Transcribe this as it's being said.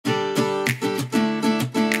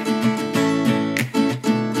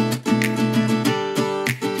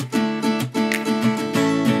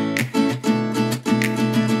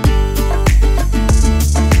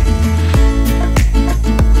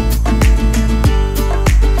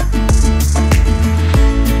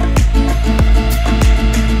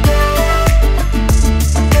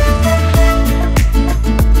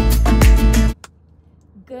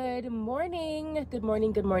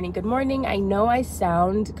morning, good morning, good morning. I know I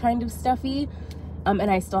sound kind of stuffy, and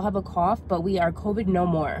I still have a cough, but we are COVID no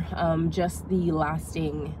more. Just the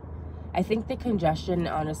lasting, I think the congestion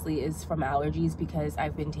honestly is from allergies because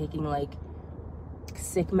I've been taking like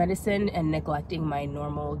sick medicine and neglecting my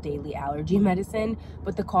normal daily allergy medicine.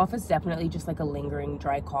 But the cough is definitely just like a lingering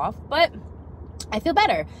dry cough, but I feel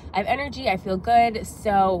better. I have energy, I feel good.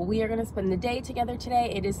 So we are gonna spend the day together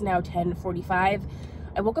today. It is now 10:45.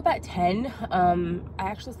 I woke up at 10. I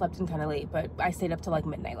actually slept in kind of late, but I stayed up till like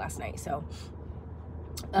midnight last night. So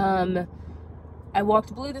I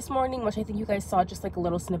walked Blue this morning, which I think you guys saw just like a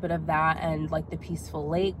little snippet of that, and like the peaceful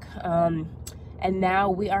lake. And now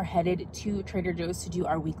we are headed to Trader Joe's to do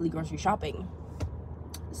our weekly grocery shopping.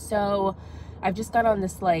 So I've just got on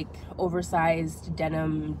this like oversized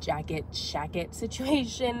denim jacket shacket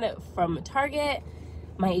situation from Target,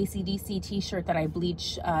 my AC/DC t-shirt that I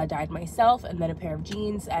bleach dyed myself, and then a pair of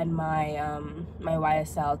jeans and my my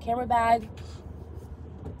YSL camera bag,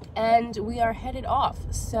 and we are headed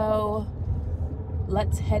off. So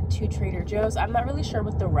let's head to Trader Joe's. I'm not really sure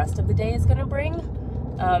what the rest of the day is gonna bring,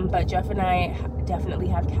 but Jeff and I definitely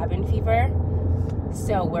have cabin fever,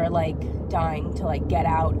 so we're like dying to like get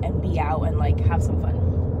out and be out and like have some fun.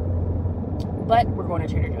 But we're going to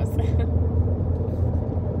Trader Joe's.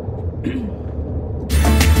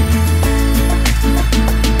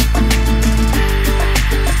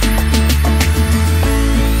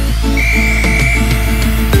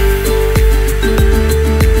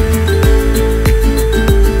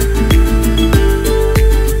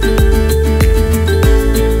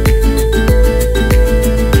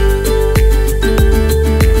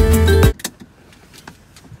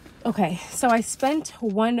 Okay, so I spent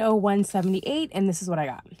 $101.78, and this is what I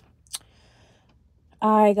got.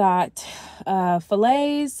 I got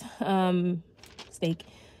fillets, steak,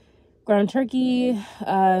 ground turkey,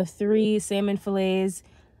 3 salmon fillets.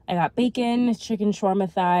 I got bacon, chicken shawarma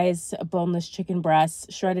thighs, boneless chicken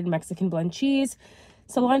breasts, shredded Mexican blend cheese,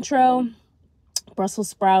 cilantro, Brussels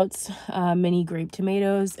sprouts, mini grape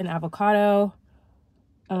tomatoes, an avocado,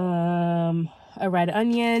 a red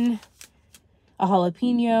onion, a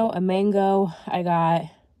jalapeno, a mango. I got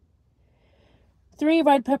 3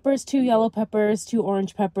 red peppers, 2 yellow peppers, 2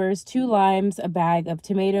 orange peppers, 2 limes, a bag of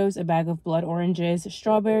tomatoes, a bag of blood oranges,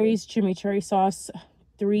 strawberries, chimichurri sauce,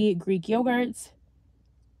 3 Greek yogurts,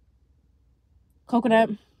 coconut,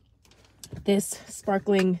 this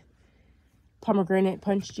sparkling pomegranate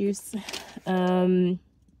punch juice, a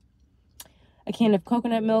can of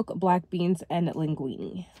coconut milk, black beans, and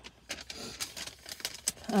linguine.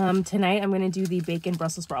 Tonight I'm going to do the bacon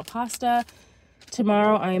Brussels sprout pasta.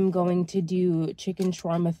 Tomorrow I'm going to do chicken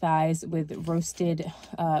shawarma thighs with roasted,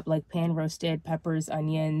 like pan roasted peppers,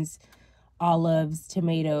 onions, olives,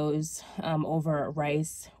 tomatoes, over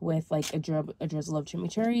rice with like a drizzle of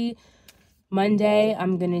chimichurri. Monday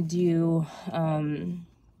I'm going to do,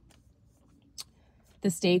 the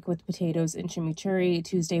steak with potatoes and chimichurri.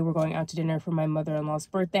 Tuesday we're going out to dinner for my mother-in-law's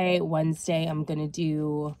birthday. Wednesday I'm going to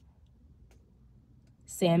do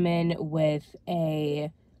salmon with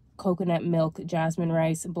a coconut milk, jasmine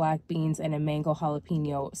rice, black beans, and a mango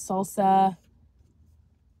jalapeno salsa.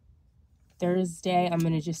 Thursday, I'm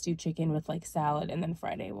going to just do chicken with like salad, and then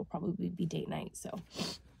Friday will probably be date night. So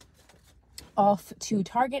off to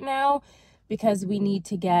Target now because we need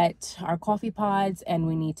to get our coffee pods and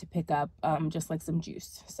we need to pick up just like some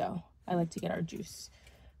juice. So I like to get our juice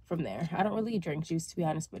from there. I don't really drink juice, to be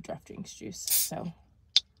honest, but Jeff drinks juice. So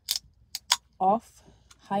off.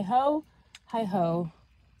 Hi-ho, hi-ho,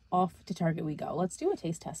 off to Target we go. Let's do a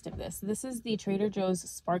taste test of this. This is the Trader Joe's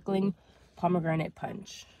Sparkling Pomegranate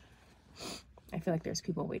Punch. I feel like there's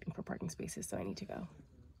people waiting for parking spaces, so I need to go.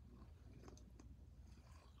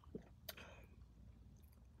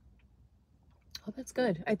 Oh, that's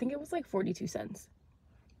good. I think it was like 42 cents.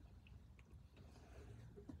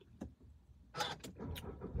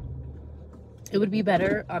 It would be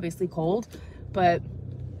better, obviously cold, but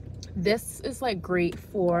this is like great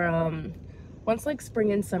for once like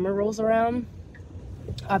spring and summer rolls around.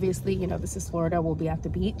 Obviously, you know, this is Florida, we'll be at the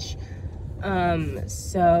beach,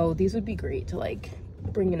 so these would be great to like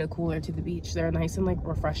bring in a cooler to the beach. They're nice and like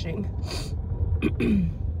refreshing.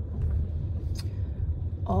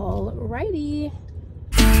 Alrighty.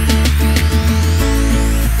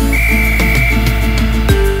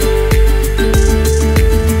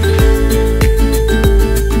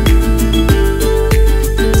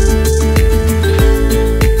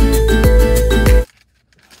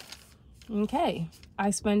 Okay, I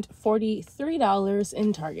spent $43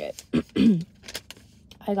 in Target.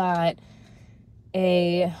 I got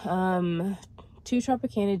a 2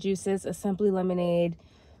 Tropicana juices, a Simply Lemonade,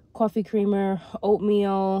 coffee creamer,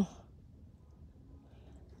 oatmeal.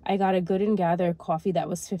 I got a Good and Gather coffee that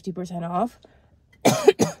was 50% off.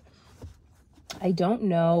 I don't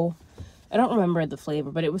remember the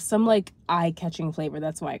flavor, but it was some like eye-catching flavor.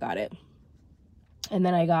 That's why I got it. And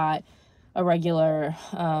then I got a regular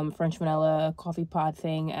French vanilla coffee pod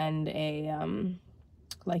thing and a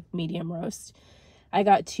like medium roast. I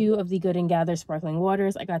got 2 of the Good and Gather sparkling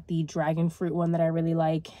waters. I got the dragon fruit one that I really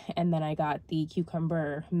like, and then I got the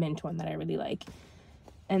cucumber mint one that I really like.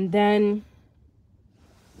 And then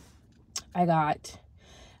I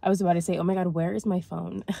was about to say, oh my god, where is my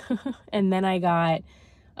phone? And then I got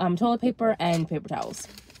toilet paper and paper towels.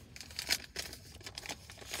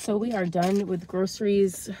 So we are done with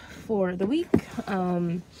groceries for the week.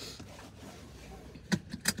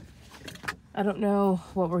 I don't know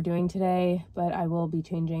what we're doing today, but I will be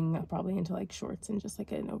changing probably into like shorts and just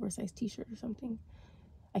like an oversized t-shirt or something.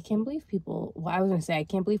 I can't believe people, well, I was gonna say, I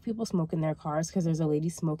can't believe people smoke in their cars because there's a lady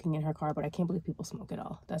smoking in her car, but I can't believe people smoke at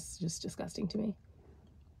all. That's just disgusting to me.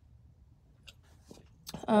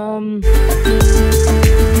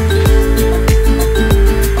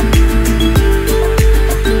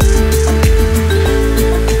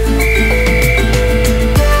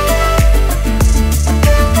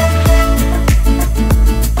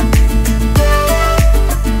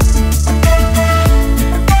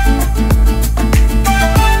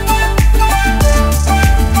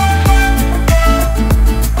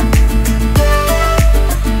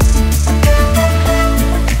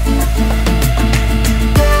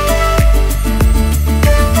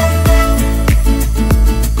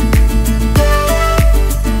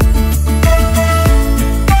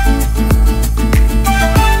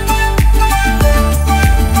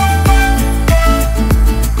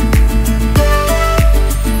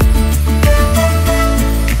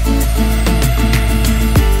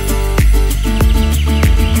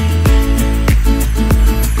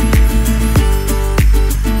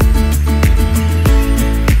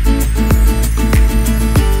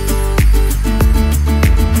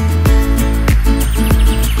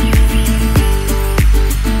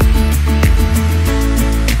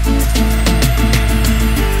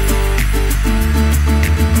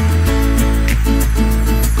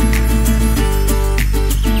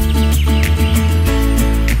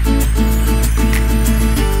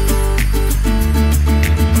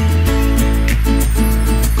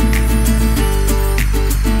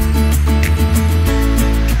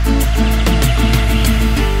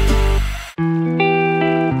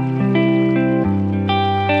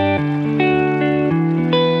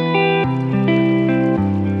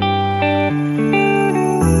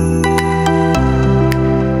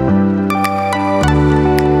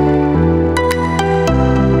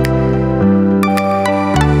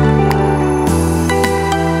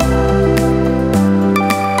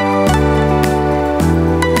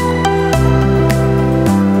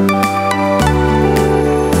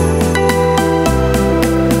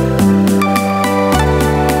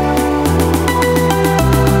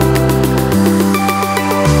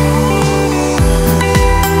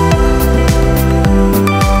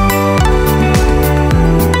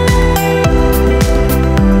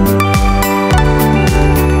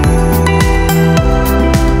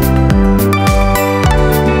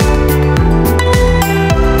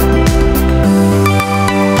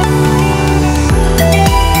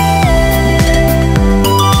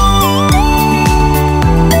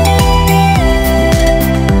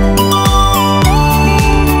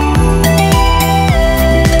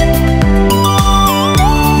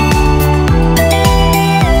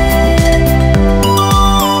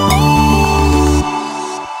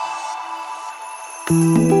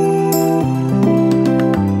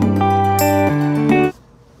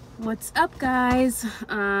 What's up, guys?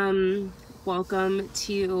 Welcome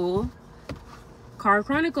to Car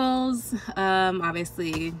Chronicles.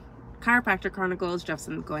 Obviously chiropractor chronicles. Jeff's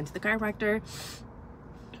going to the chiropractor.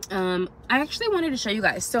 I actually wanted to show you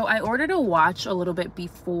guys. So I ordered a watch a little bit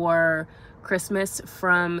before Christmas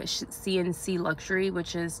from CNC Luxury,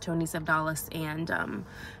 which is Tony Sevdalis and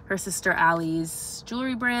her sister Allie's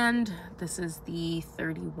jewelry brand. This is the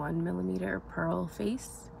 31mm pearl face.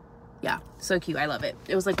 Yeah, so cute. I love it.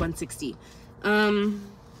 It was like $160. I'm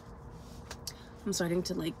starting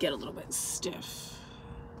to like get a little bit stiff.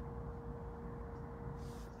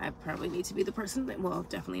 I probably need to be the person that, well,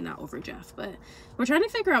 definitely not over Jeff, but we're trying to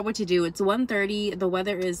figure out what to do. It's 1:30. The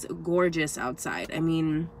weather is gorgeous outside. I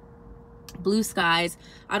mean, blue skies.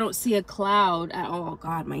 I don't see a cloud at all.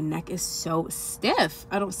 God, my neck is so stiff.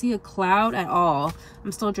 I don't see a cloud at all.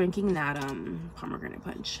 I'm still drinking that pomegranate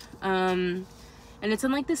punch. And it's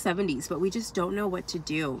in like the 70s, but we just don't know what to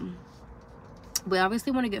do. We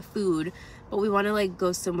obviously want to get food, but we want to like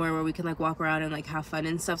go somewhere where we can like walk around and like have fun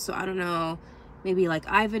and stuff. So I don't know, maybe like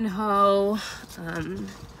Ivanhoe.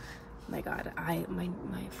 My God, my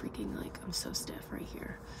freaking, like, I'm so stiff right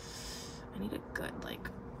here. I need a good like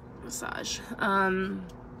massage.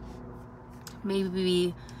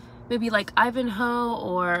 Maybe like Ivanhoe,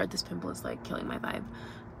 or this pimple is like killing my vibe.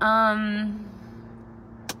 I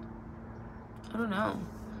don't know.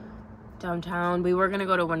 Downtown. We were gonna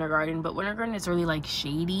go to Winter Garden, but Winter Garden is really like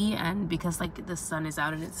shady, and because like the sun is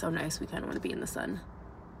out and it's so nice, we kind of want to be in the sun.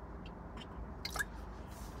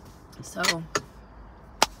 So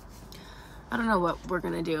I don't know what we're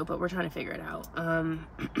gonna do, but we're trying to figure it out.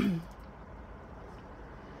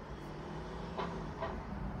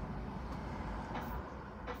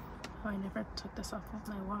 Oh, I never took this off of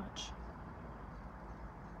my watch.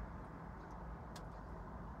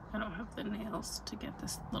 I don't have the nails to get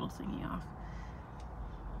this little thingy off.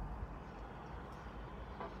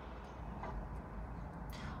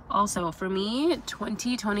 Also, for me,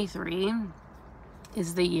 2023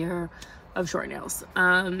 is the year of short nails.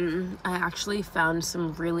 I actually found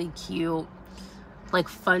some really cute, like,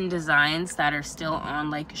 fun designs that are still on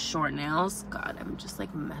like short nails. God, I'm just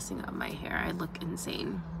like messing up my hair. I look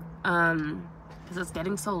insane. Because it's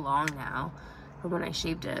getting so long now from when I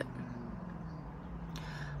shaved it.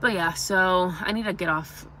 But yeah, so I need to get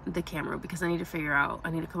off the camera because I need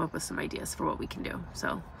to come up with some ideas for what we can do.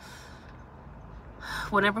 So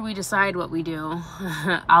whenever we decide what we do,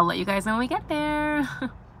 I'll let you guys know when we get there.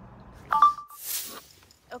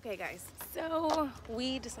 Okay guys, so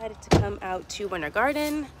we decided to come out to Winter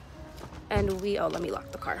Garden, and oh, let me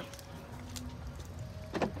lock the car.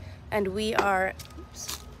 And we are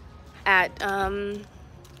at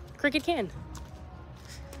Crooked Can.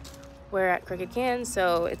 We're at Crooked Can,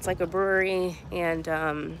 so it's like a brewery, and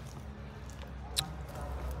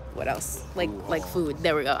what else? Like food.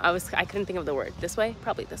 There we go. I couldn't think of the word. This way?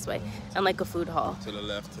 Probably this way. And like a food hall. To the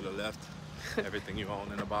left, to the left. Everything you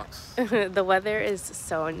own in a box. The weather is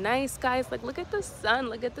so nice, guys. Like, look at the sun,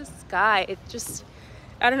 look at the sky. It just,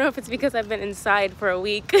 I don't know if it's because I've been inside for a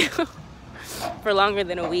week, for longer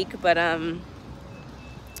than a week, but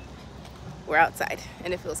we're outside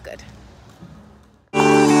and it feels good.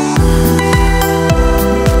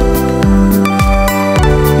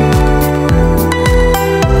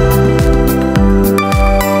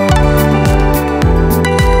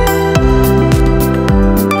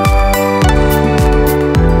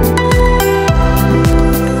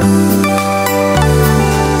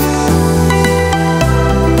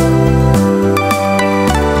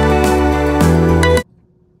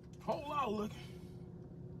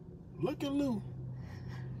 Look at Lou.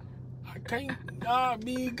 I can't not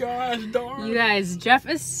be God's daughter. You guys, Jeff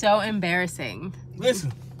is so embarrassing.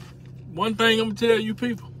 Listen, one thing I'm gonna tell you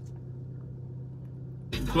people.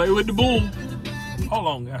 Play with the bull. Hold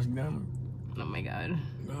on, gosh damn it. Oh my God.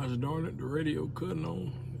 Gosh darn it, the radio cutting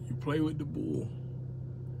on. You play with the bull.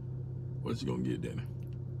 What you gonna get, Danny?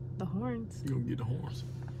 The horns. You gonna get the horns.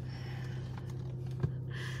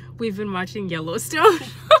 We've been watching Yellowstone.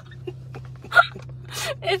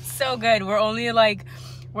 It's so good. We're like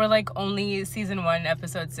only season 1,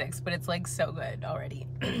 episode 6, but it's like so good already.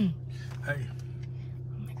 Hey. Oh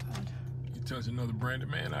my God. You touch another branded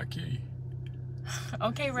man, I'll kill you.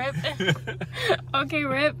 Okay, Rip. Okay,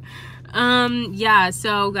 Rip. Yeah,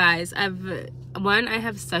 so guys, I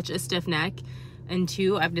have such a stiff neck, and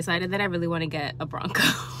 2, I've decided that I really want to get a Bronco.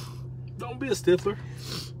 Don't be a stiffler.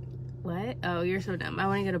 What? Oh, you're so dumb. I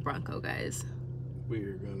want to get a Bronco, guys.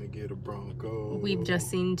 We're gonna get a Bronco. We've just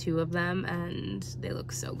seen 2 of them and they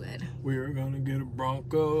look so good. We're gonna get a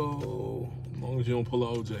Bronco. As long as you don't pull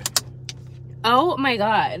a OJ. Oh my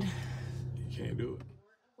God. You can't do it.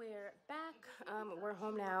 We're back. We're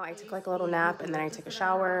home now. I took like a little nap and then I took a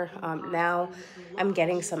shower. Now I'm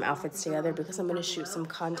getting some outfits together because I'm gonna shoot some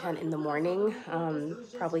content in the morning.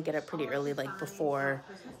 Probably get up pretty early, like before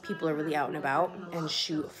people are really out and about, and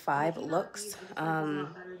shoot 5 looks.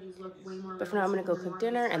 But for now, I'm gonna go cook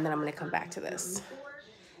dinner and then I'm gonna come back to this.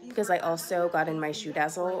 Because I also got in my Shoe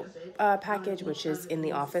Dazzle package, which is in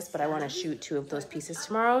the office, but I wanna shoot 2 of those pieces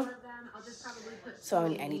tomorrow. So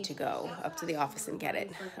I need to go up to the office and get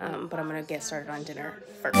it. But I'm gonna get started on dinner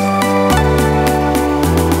first.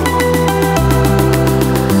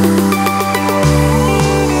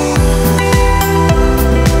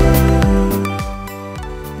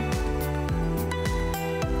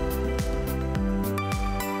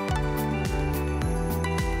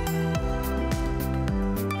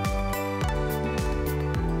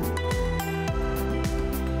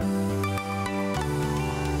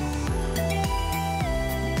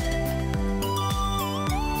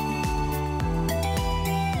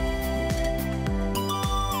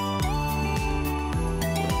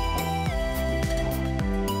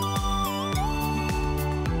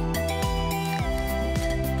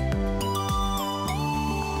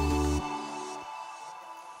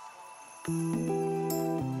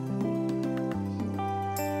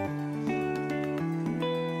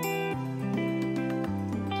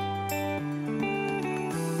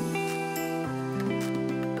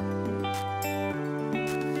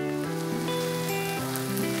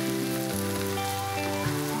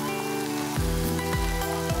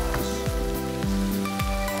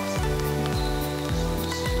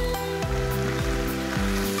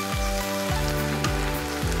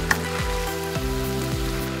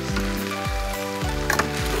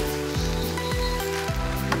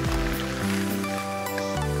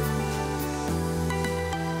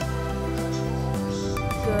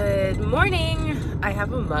 morning. I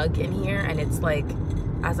have a mug in here and it's like,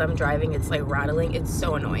 as I'm driving, it's like rattling. It's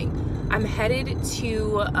so annoying. I'm headed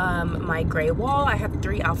to my gray wall. I have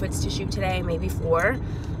 3 outfits to shoot today, maybe 4.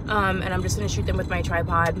 And I'm just gonna shoot them with my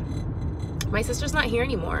tripod. My sister's not here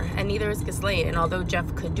anymore, and neither is Ghislaine. And although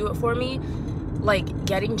Jeff could do it for me, like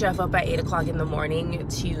getting Jeff up at 8 o'clock in the morning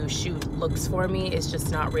to shoot looks for me is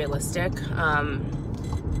just not realistic.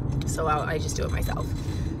 So I just do it myself.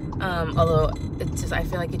 Although it's just, I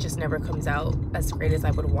feel like it just never comes out as great as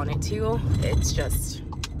I would want it to. It's just,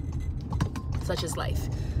 such is life.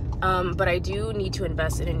 But I do need to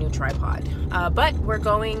invest in a new tripod. But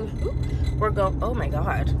oh my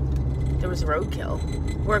God, there was roadkill.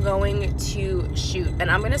 We're going to shoot,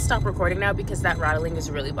 and I'm gonna stop recording now because that rattling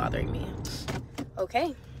is really bothering me.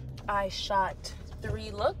 Okay, I shot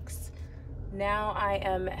 3 looks. Now I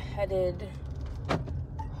am headed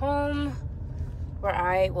home, where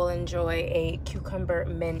I will enjoy a cucumber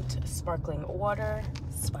mint sparkling water,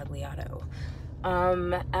 Sbagliato,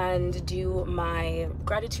 and do my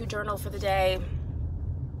gratitude journal for the day.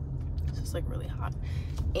 It's just like really hot,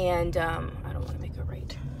 and I don't want to make it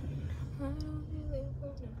right. I don't really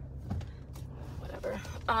wanna. Whatever.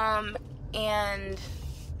 And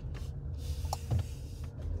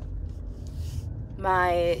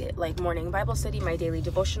my like morning Bible study, my daily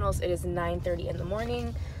devotionals. It is 9:30 in the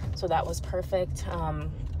morning, so that was perfect.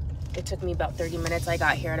 It took me about 30 minutes. I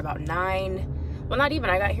got here at about 9. Well, not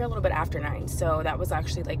even. I got here a little bit after 9, so that was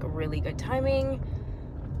actually like really good timing.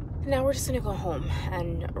 Now we're just gonna go home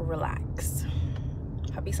and relax.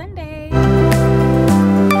 Happy Sunday.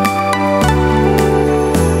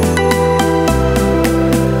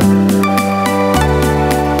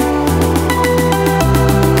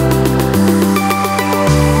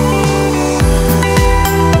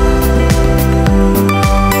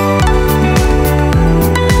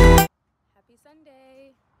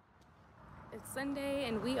 Sunday,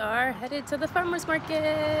 and we are headed to the farmers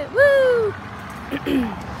market. Woo!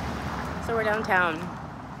 So we're downtown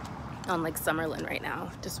on like Summerlin right now,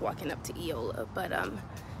 just walking up to Eola, but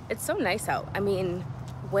it's so nice out. I mean,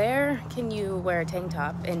 where can you wear a tank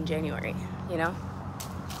top in January, you know?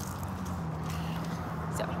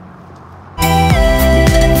 So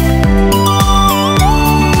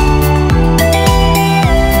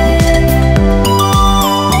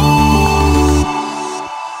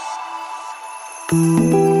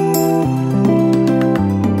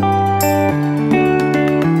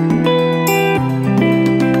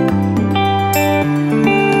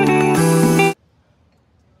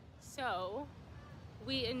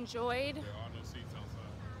we enjoyed. There are no seats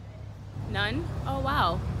outside. None? Oh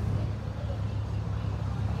wow.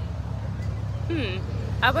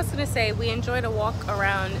 I was gonna say we enjoyed a walk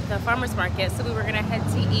around the farmers market, so we were gonna head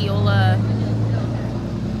to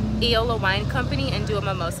Eola Wine Company and do a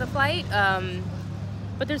mimosa flight,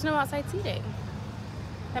 but there's no outside seating.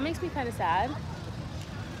 That makes me kind of sad.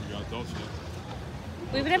 You got Dulce.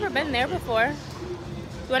 We've never been there before.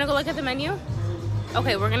 You want to go look at the menu?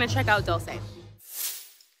 Okay, we're gonna check out Dulce.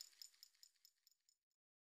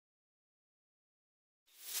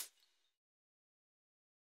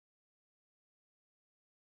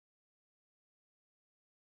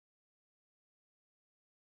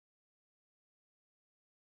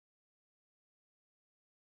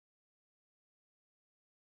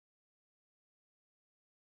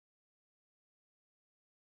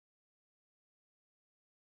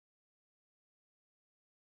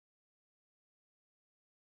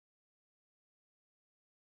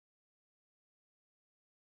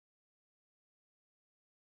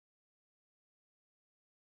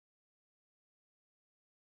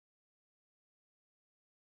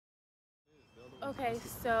 Okay,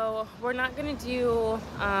 so we're not gonna do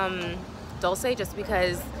Dulce just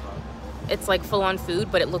because it's like full-on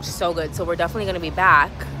food, but it looks so good, so we're definitely gonna be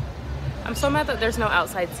back. I'm so mad that there's no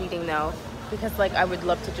outside seating though, because like I would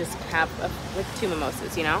love to just have like 2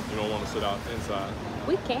 mimosas, you know? You don't want to sit out inside?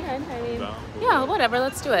 We can, I mean, yeah, whatever,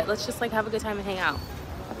 let's do it. Let's just like have a good time and hang out.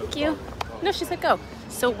 Thank you. No, she said go.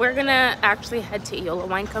 So we're gonna actually head to Eola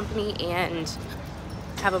Wine Company and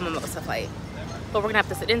have a mimosa flight. But we're gonna have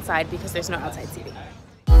to sit inside because there's no outside seating.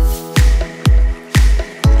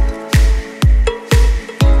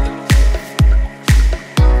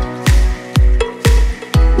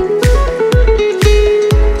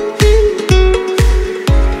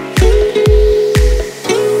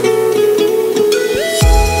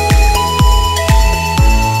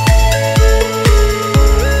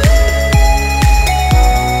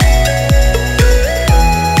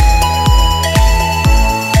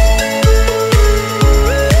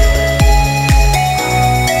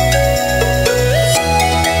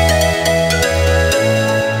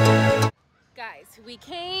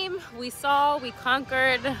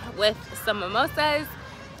 Concord with some mimosas,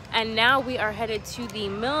 and now we are headed to the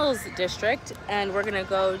Mills District, and we're gonna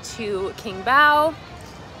go to King Bao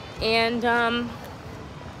and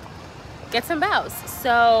get some bows.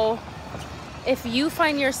 So if you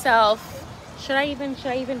find yourself, should I even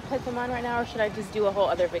put them on right now, or should I just do a whole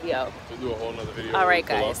other video? We'll do a whole other video. All right,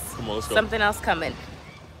 guys. Come on, let's go. Something else coming.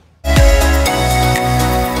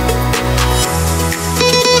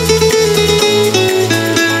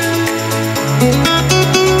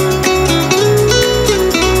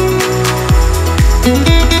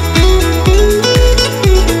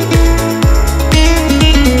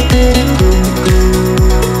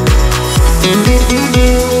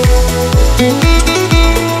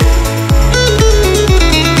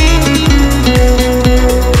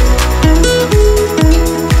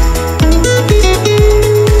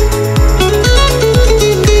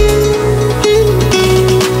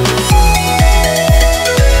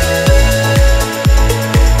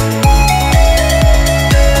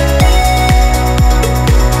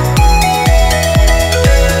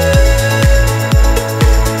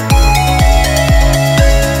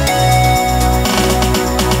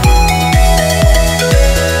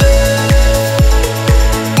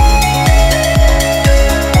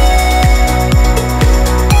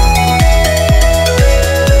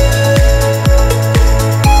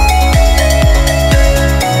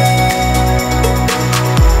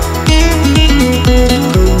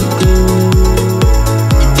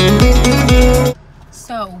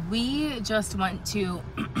 Just went to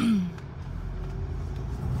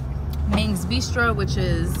Ming's Bistro, which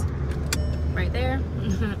is right there,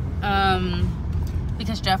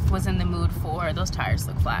 because Jeff was in the mood for, those tires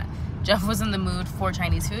look flat. Jeff was in the mood for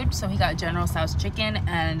Chinese food, so he got General Tso's chicken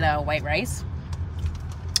and white rice.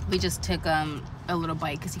 We just took a little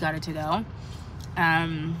bite because he got it to go.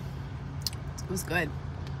 It was good.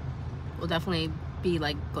 We'll definitely be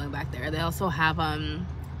like going back there. They also have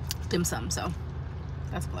dim sum, so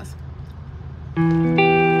that's a plus.